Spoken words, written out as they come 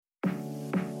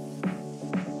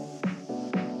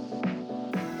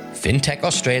FinTech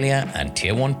Australia and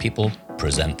Tier 1 People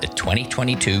present the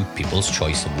 2022 People's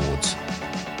Choice Awards.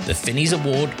 The Finnies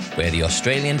Award, where the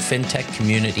Australian FinTech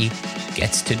community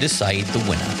gets to decide the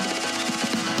winner.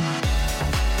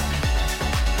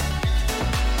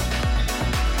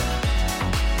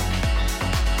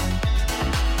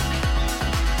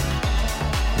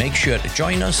 Make sure to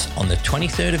join us on the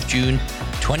 23rd of June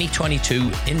 2022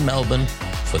 in Melbourne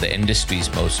for the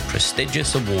industry's most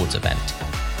prestigious awards event.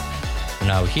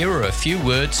 Now, here are a few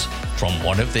words from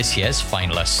one of this year's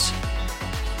finalists.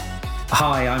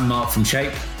 Hi, I'm Mark from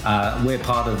Shape. We're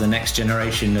part of the next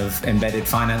generation of embedded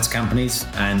finance companies,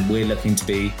 and we're looking to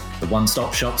be the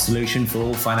one-stop shop solution for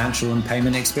all financial and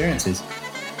payment experiences.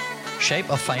 Shape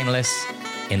are finalists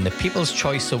in the People's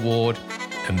Choice Award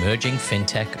Emerging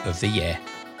FinTech of the Year.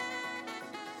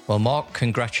 Well, Mark,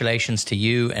 congratulations to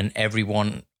you and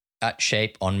everyone at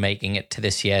Shape on making it to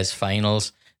this year's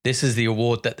finals. This is the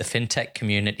award that the FinTech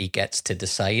community gets to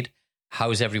decide.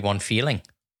 How's everyone feeling?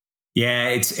 Yeah,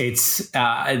 it's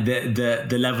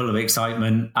the level of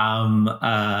excitement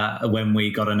when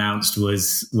we got announced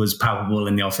was palpable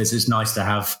in the office. It's nice to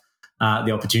have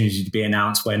the opportunity to be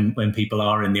announced when people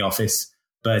are in the office.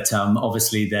 But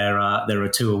obviously there are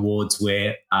two awards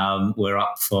we're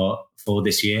up for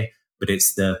this year. But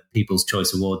it's the People's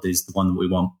Choice Award is the one that we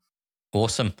want.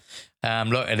 Awesome.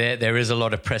 Look, there is a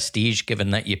lot of prestige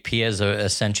given that your peers are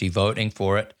essentially voting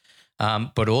for it,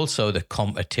 but also the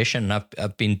competition.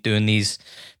 I've been doing these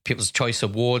People's Choice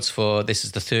Awards this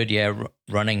is the third year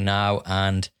running now,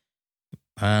 and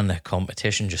the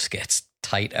competition just gets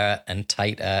tighter and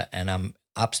tighter, and I'm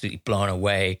absolutely blown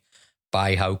away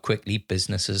by how quickly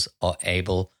businesses are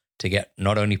able to get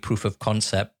not only proof of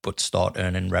concept, but start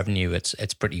earning revenue.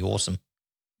 It's pretty awesome.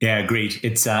 Yeah, agreed.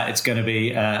 It's going to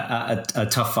be a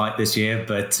tough fight this year,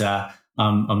 but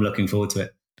I'm looking forward to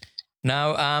it.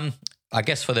 Now, I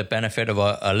guess for the benefit of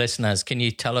our listeners, can you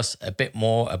tell us a bit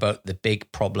more about the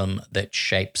big problem that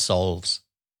Shape solves?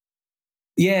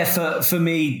 Yeah, for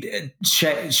me,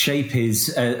 Shape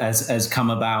has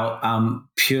come about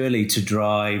purely to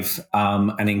drive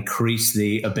and increase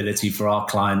the ability for our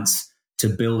clients to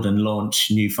build and launch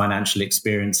new financial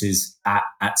experiences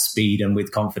at speed and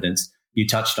with confidence. You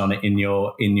touched on it in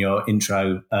your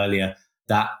intro earlier,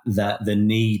 that the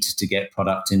need to get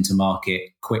product into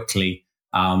market quickly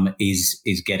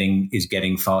is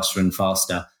getting faster and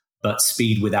faster. But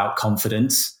speed without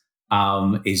confidence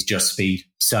is just speed.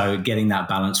 So getting that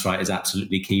balance right is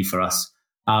absolutely key for us.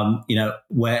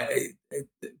 Where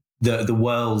the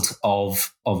world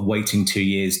of waiting 2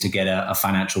 years to get a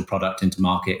financial product into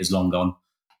market is long gone.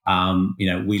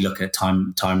 We look at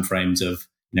time frames of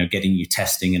getting you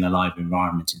testing in a live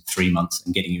environment in 3 months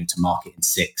and getting you into market in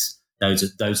 6. Those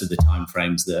are the time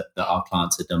frames that our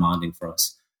clients are demanding for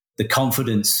us. The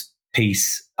confidence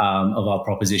piece of our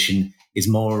proposition is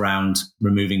more around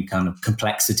removing kind of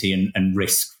complexity and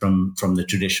risk from the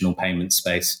traditional payment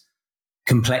space.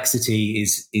 Complexity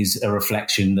is a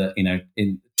reflection that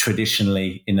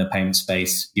traditionally in the payment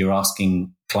space, you're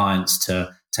asking clients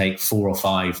to take 4 or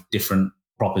 5 different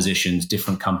propositions,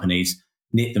 different companies,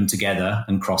 knit them together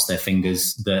and cross their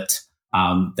fingers that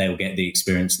they'll get the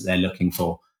experience that they're looking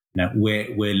for.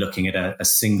 We're looking at a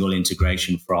single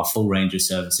integration for our full range of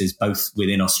services, both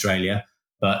within Australia,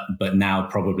 but now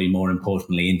probably more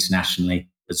importantly internationally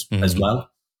as well.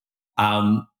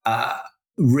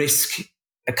 Risk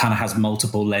kind of has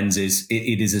multiple lenses.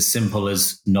 It is as simple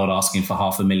as not asking for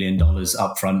 $500,000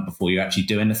 upfront before you actually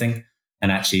do anything, and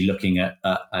actually looking at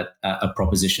a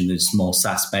proposition that's more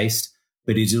SaaS based.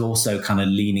 But it is also kind of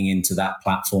leaning into that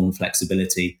platform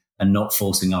flexibility and not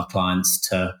forcing our clients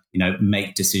to,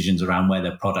 make decisions around where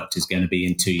their product is going to be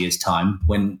in 2 years' time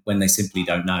when they simply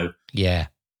don't know. Yeah.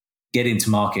 Get into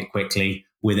market quickly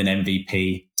with an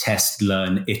MVP, test,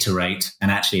 learn, iterate, and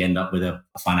actually end up with a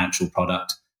financial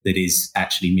product that is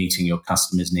actually meeting your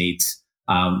customers' needs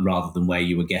rather than where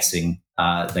you were guessing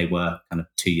they were kind of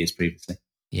 2 years previously.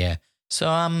 Yeah. So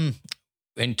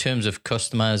in terms of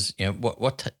customers,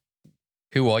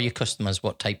 who are your customers?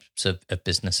 What types of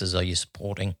businesses are you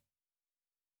supporting?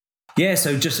 Yeah,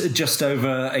 so just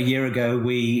over a year ago,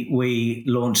 we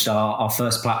launched our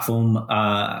first platform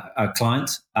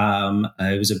client.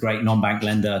 It was a great non-bank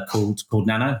lender called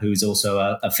Nano, who is also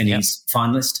a Finnies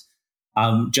finalist.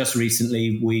 Just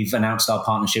recently, we've announced our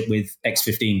partnership with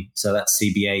X15, so that's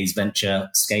CBA's venture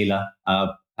scaler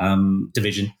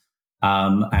division,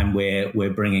 and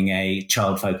we're bringing a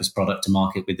child-focused product to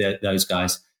market with those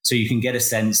guys. So you can get a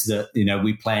sense that,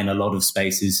 we play in a lot of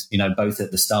spaces, both at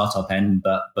the startup end,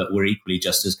 but we're equally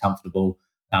just as comfortable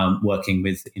working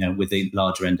with the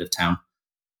larger end of town.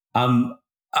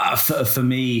 For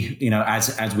me,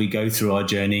 as we go through our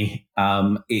journey,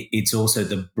 it's also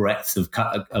the breadth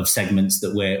of segments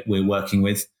that we're working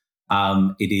with.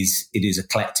 It is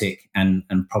eclectic and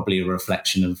probably a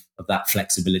reflection of that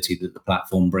flexibility that the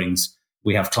platform brings.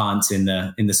 We have clients in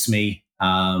the SME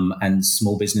and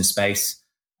small business space.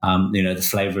 The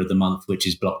flavor of the month, which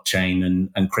is blockchain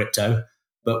and crypto.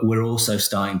 But we're also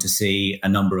starting to see a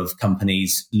number of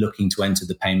companies looking to enter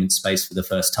the payment space for the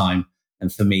first time.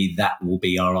 And for me, that will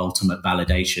be our ultimate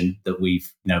validation that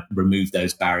we've removed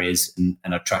those barriers and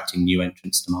attracting new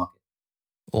entrants to market.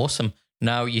 Awesome.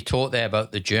 Now, you talked there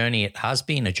about the journey. It has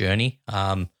been a journey,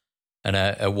 and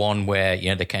a one where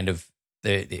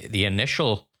the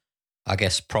initial, I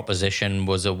guess, proposition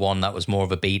was a one that was more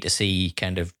of a B2C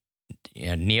kind of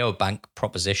neobank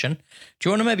proposition. Do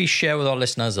you want to maybe share with our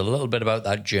listeners a little bit about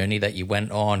that journey that you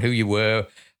went on, who you were,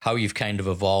 how you've kind of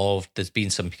evolved? There's been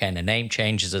some kind of name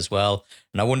changes as well,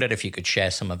 and I wondered if you could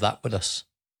share some of that with us.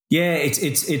 Yeah,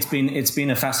 it's been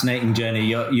a fascinating journey.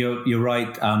 You're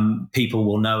right. People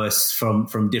will know us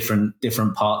from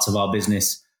different parts of our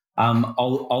business.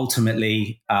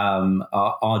 Ultimately,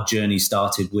 our journey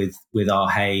started with our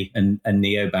Hey and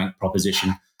neobank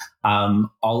proposition.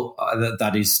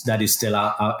 That is still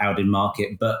out in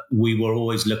market, but we were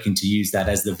always looking to use that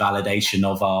as the validation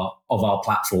of our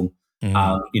platform.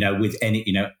 With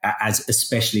any, as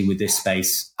especially with this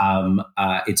space,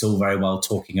 it's all very well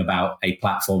talking about a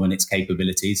platform and its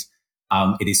capabilities.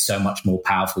 It is so much more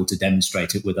powerful to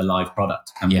demonstrate it with a live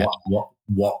product. And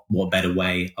what better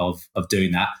way of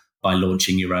doing that by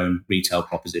launching your own retail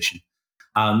proposition?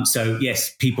 So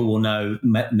yes, people will know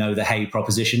the Hey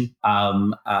proposition.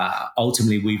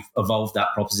 Ultimately, we've evolved that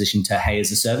proposition to Hey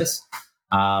as a service,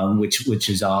 which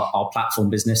is our platform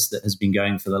business that has been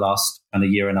going for the last kind of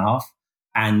year and a half.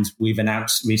 And we've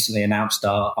recently announced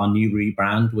our new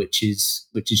rebrand, which is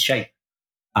Shape.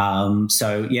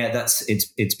 So yeah,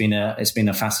 it's been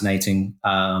a fascinating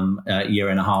year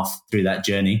and a half through that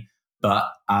journey. But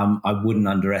I wouldn't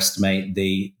underestimate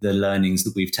the learnings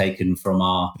that we've taken from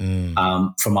our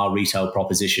retail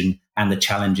proposition and the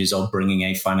challenges of bringing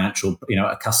a financial,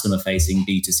 a customer-facing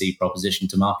B2C proposition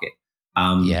to market.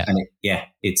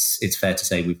 It's fair to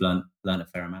say we've learned a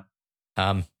fair amount.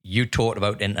 You talked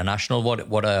about international.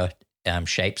 What are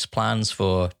Shape's plans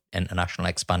for international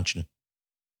expansion?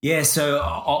 Yeah, so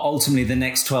ultimately the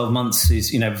next 12 months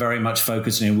is, very much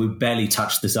focused. We've barely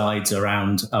touched the sides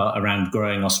around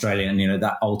growing Australia, and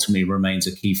that ultimately remains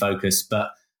a key focus. But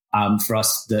for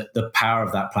us, the power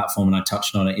of that platform, and I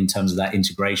touched on it in terms of that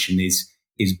integration, is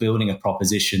building a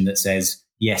proposition that says,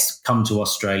 yes, come to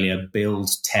Australia,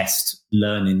 build, test,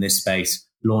 learn in this space,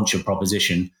 launch your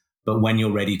proposition. But when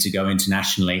you're ready to go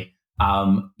internationally,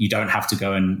 you don't have to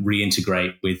go and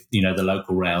reintegrate with the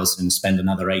local rails and spend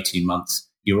another 18 months.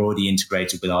 You're already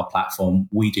integrated with our platform.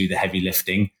 We do the heavy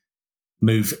lifting.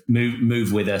 Move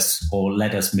with us, or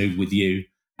let us move with you,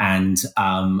 and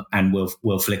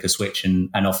we'll flick a switch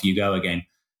and off you go again.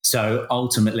 So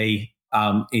ultimately,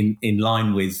 in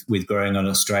line with growing on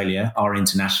Australia, our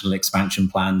international expansion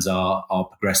plans are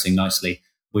progressing nicely.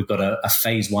 We've got a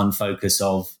phase one focus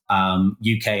of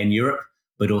UK and Europe,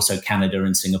 but also Canada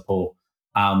and Singapore.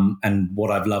 And what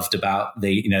I've loved about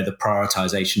the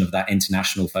prioritization of that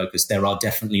international focus, there are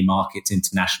definitely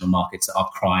international markets that are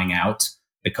crying out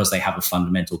because they have a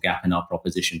fundamental gap in our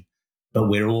proposition. But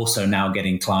we're also now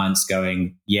getting clients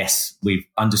going, yes, we've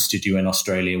understood you in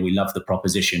Australia. We love the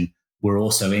proposition. We're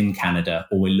also in Canada,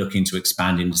 or we're looking to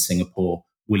expand into Singapore.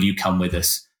 Will you come with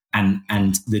us? And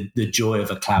the joy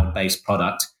of a cloud-based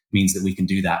product means that we can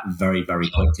do that very, very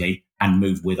quickly and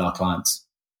move with our clients.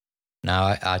 Now,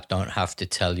 I don't have to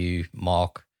tell you,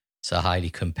 Mark, it's a highly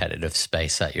competitive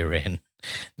space that you're in.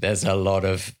 There's a lot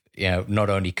of, not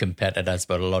only competitors,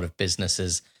 but a lot of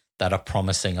businesses that are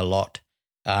promising a lot.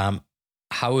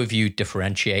 How have you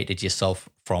differentiated yourself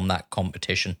from that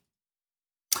competition?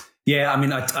 Yeah, I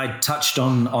mean, I touched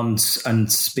on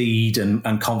speed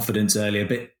and confidence earlier,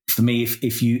 but for me,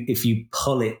 if you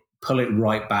pull it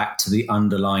right back to the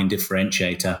underlying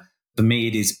differentiator, for me,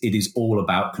 it is all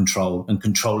about control and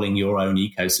controlling your own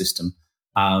ecosystem.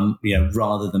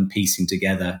 Rather than piecing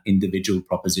together individual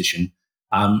proposition.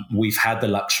 We've had the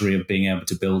luxury of being able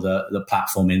to build the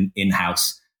platform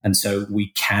in-house, and so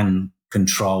we can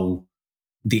control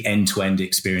the end-to-end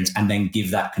experience and then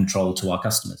give that control to our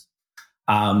customers.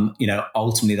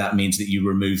 Ultimately, that means that you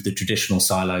remove the traditional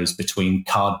silos between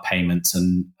card payments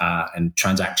and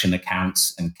transaction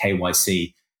accounts and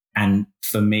KYC. And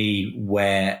for me,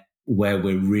 where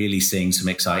we're really seeing some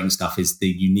exciting stuff is the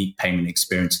unique payment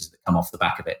experiences that come off the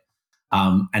back of it.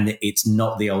 And it's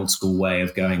not the old school way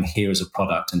of going, here is a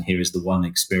product and here is the one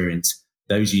experience.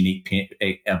 those unique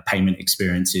payment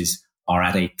experiences are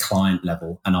at a client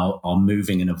level and are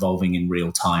moving and evolving in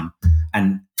real time.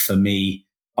 And for me,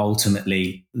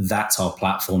 ultimately, that's our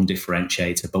platform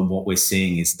differentiator. But what we're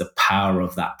seeing is the power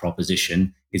of that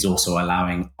proposition is also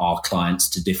allowing our clients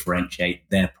to differentiate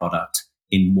their product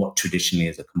in what traditionally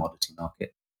is a commodity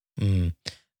market.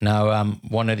 Now,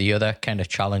 one of the other kind of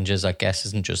challenges, I guess,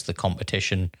 isn't just the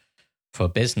competition for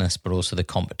business, but also the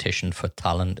competition for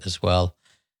talent as well.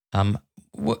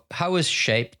 How has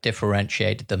Shape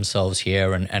differentiated themselves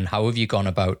here, and how have you gone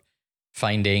about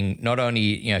finding not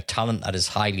only talent that is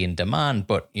highly in demand,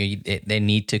 but they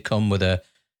need to come with a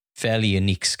fairly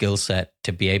unique skill set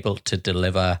to be able to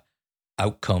deliver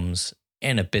outcomes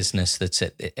in a business that's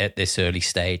at this early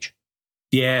stage?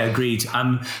 Yeah, agreed.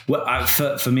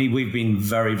 For me, we've been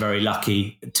very, very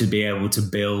lucky to be able to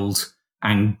build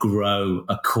and grow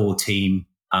a core team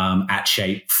at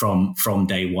Shape from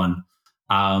day one.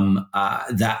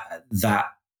 That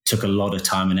took a lot of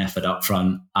time and effort up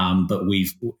front, but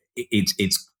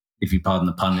it's if you pardon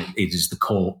the pun, it is the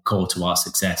core to our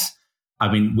success. I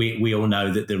mean, we all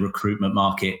know that the recruitment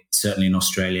market, certainly in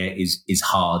Australia, is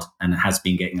hard and has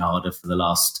been getting harder for the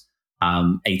last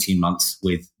 18 months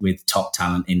with top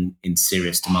talent in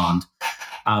serious demand.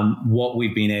 What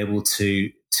we've been able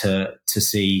to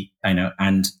see,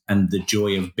 and the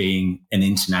joy of being an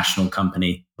international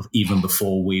company, even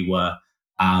before we were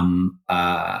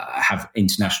have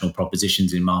international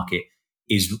propositions in market,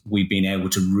 is we've been able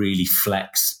to really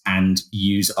flex and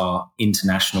use our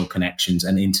international connections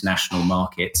and international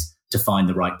markets to find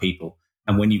the right people.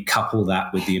 And when you couple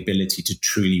that with the ability to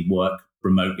truly work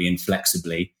remotely and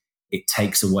flexibly, it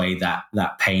takes away that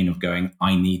pain of going,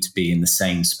 I need to be in the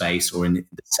same space or in the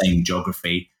same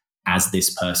geography as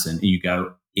this person. And you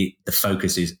go, the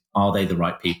focus is, are they the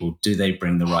right people? Do they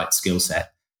bring the right skill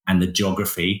set? And the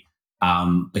geography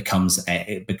becomes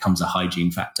a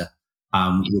hygiene factor,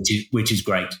 which is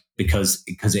great because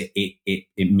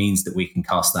it means that we can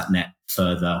cast that net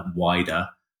further, wider,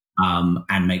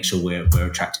 and make sure we're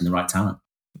attracting the right talent.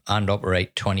 And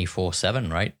operate 24/7,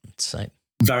 right? It's like...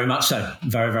 Very much so.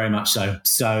 Very, very much so.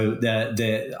 So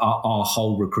our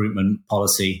whole recruitment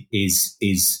policy is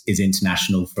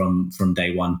international from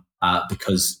day one,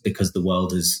 because the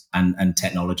world is and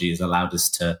technology has allowed us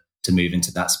to move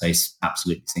into that space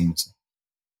absolutely seamlessly.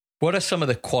 What are some of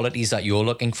the qualities that you're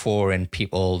looking for in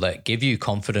people that give you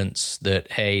confidence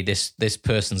that, hey, this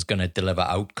person's going to deliver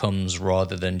outcomes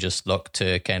rather than just look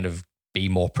to kind of be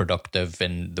more productive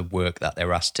in the work that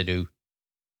they're asked to do?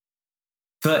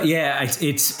 But yeah, it's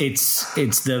the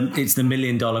 $1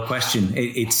 million question.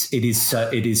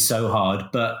 It is so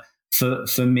hard. But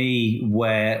for me,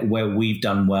 where we've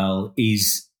done well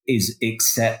is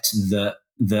accept that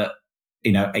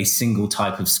a single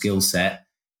type of skill set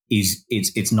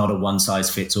it's not a one size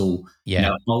fits all.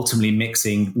 Yeah. Ultimately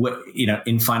mixing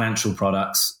in financial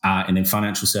products and in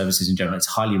financial services in general, it's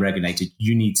highly regulated.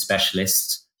 You need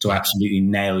specialists to absolutely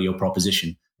nail your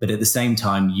proposition, but at the same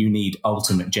time, you need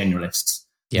ultimate generalists.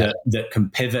 Yeah. That can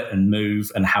pivot and move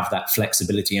and have that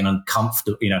flexibility and are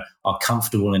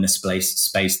comfortable in a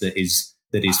space that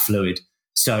is fluid.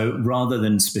 So rather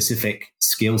than specific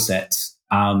skill sets,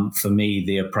 for me,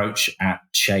 the approach at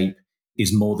Shape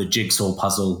is more the jigsaw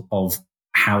puzzle of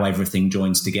how everything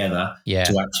joins together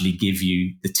to actually give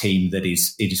you the team that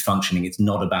is functioning. It's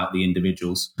not about the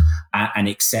individuals, and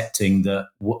accepting that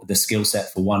the skill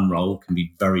set for one role can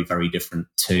be very, very different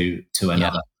to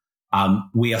another.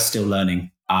 We are still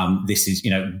learning. This is,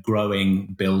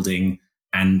 growing, building,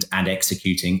 and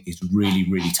executing is really,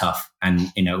 really tough.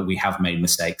 And, we have made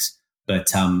mistakes, but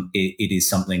it is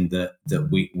something that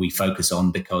we focus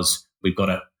on because we've got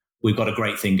a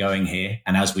great thing going here.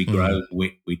 And as we grow,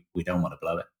 we don't want to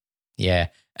blow it. Yeah.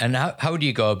 And how do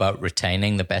you go about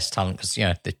retaining the best talent? Because,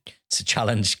 it's a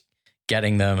challenge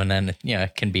getting them, and then,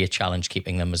 it can be a challenge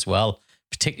keeping them as well,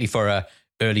 particularly for a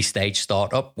early stage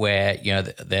startup where,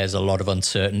 there's a lot of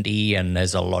uncertainty and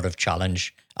there's a lot of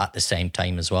challenge at the same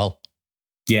time as well.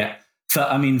 Yeah.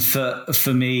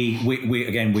 For me,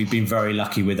 we've been very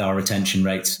lucky with our retention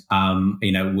rates.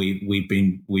 We've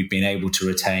been able to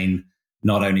retain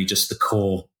not only just the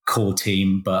core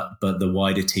team, but the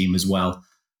wider team as well.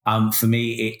 For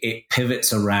me, it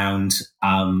pivots around,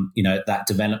 that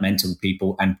developmental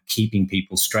people and keeping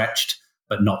people stretched,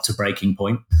 but not to breaking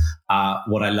point.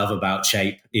 What I love about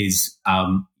Shape is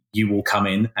you will come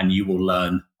in and you will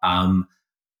learn,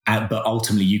 but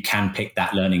ultimately you can pick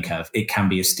that learning curve. It can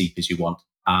be as steep as you want.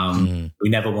 We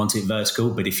never want it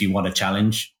vertical, but if you want a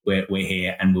challenge, we're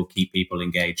here and we'll keep people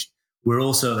engaged. We're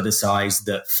also at a size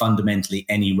that fundamentally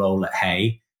any role at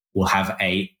Hey will have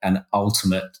an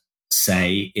ultimate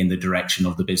say in the direction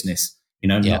of the business.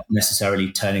 Not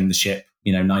necessarily turning the ship,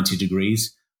 90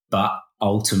 degrees, but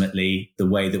ultimately the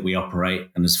way that we operate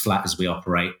and as flat as we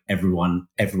operate, everyone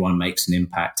makes an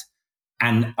impact.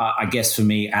 And I guess for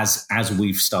me, as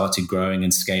we've started growing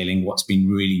and scaling, what's been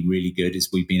really, really good is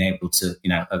we've been able to,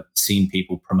 have seen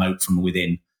people promote from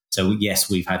within. So yes,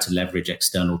 we've had to leverage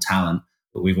external talent,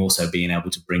 but we've also been able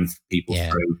to bring people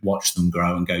through, watch them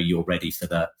grow and go, you're ready for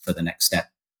the next step.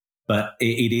 But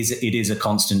it is a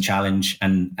constant challenge,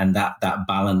 and that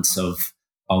balance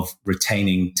of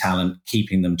retaining talent,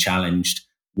 keeping them challenged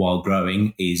while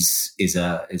growing is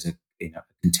a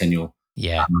continual.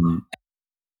 Yeah.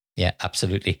 Yeah,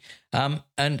 absolutely.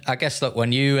 And I guess, look,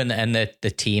 when you and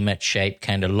the team at Shape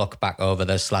kind of look back over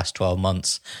this last 12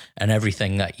 months and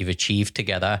everything that you've achieved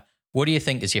together, what do you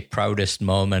think is your proudest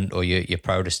moment or your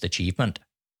proudest achievement?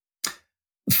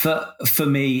 For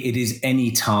me, it is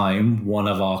any time one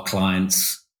of our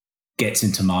clients gets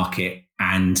into market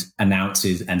and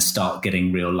announces and start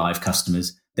getting real live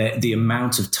customers. The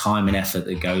amount of time and effort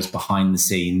that goes behind the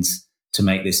scenes to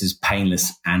make this as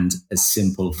painless and as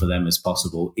simple for them as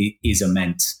possible is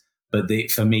immense. But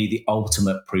for me, the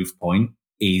ultimate proof point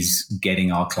is getting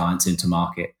our clients into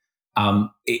market.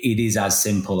 It is as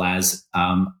simple as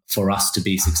for us to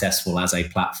be successful as a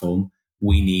platform,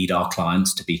 we need our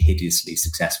clients to be hideously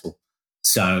successful.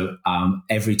 So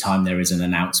every time there is an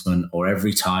announcement, or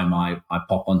every time I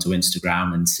pop onto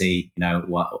Instagram and see,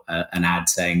 an ad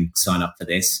saying sign up for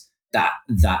this,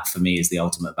 that for me is the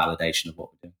ultimate validation of what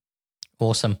we're doing.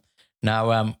 Awesome.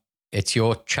 Now it's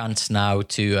your chance now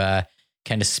to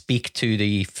kind of speak to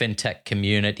the fintech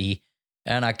community,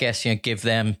 and I guess give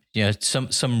them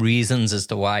some reasons as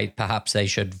to why perhaps they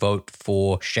should vote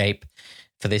for Shape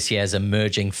for this year's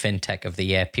Emerging Fintech of the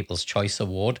Year People's Choice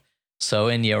Award. So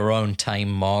in your own time,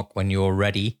 Mark, when you're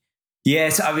ready.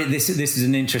 Yes, I mean, this is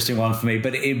an interesting one for me,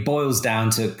 but it boils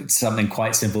down to something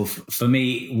quite simple. For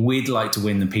me, we'd like to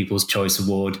win the People's Choice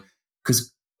Award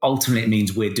because ultimately it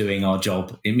means we're doing our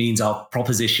job. It means our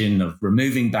proposition of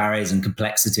removing barriers and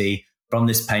complexity from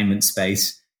this payment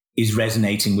space is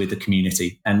resonating with the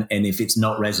community. And if it's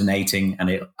not resonating,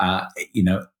 and it,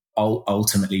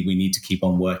 ultimately we need to keep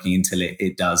on working until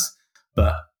it does.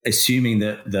 But assuming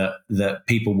that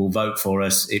people will vote for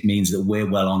us, it means that we're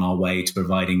well on our way to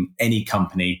providing any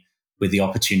company with the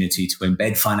opportunity to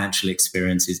embed financial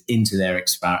experiences into their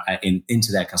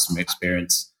customer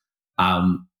experience.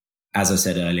 As I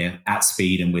said earlier, at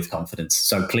speed and with confidence.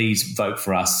 So please vote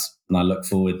for us, and I look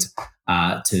forward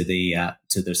to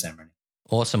the ceremony.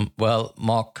 Awesome. Well,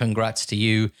 Mark, congrats to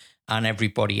you and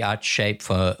everybody at Shape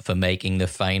for making the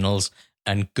finals,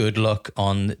 and good luck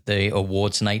on the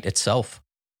awards night itself.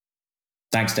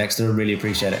 Thanks, Dexter. Really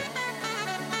appreciate it.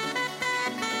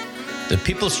 The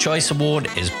People's Choice Award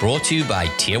is brought to you by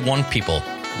Tier 1 People,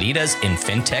 leaders in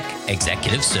fintech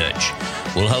executive search.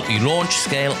 We'll help you launch,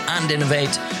 scale, and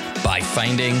innovate by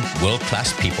finding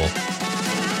world-class people.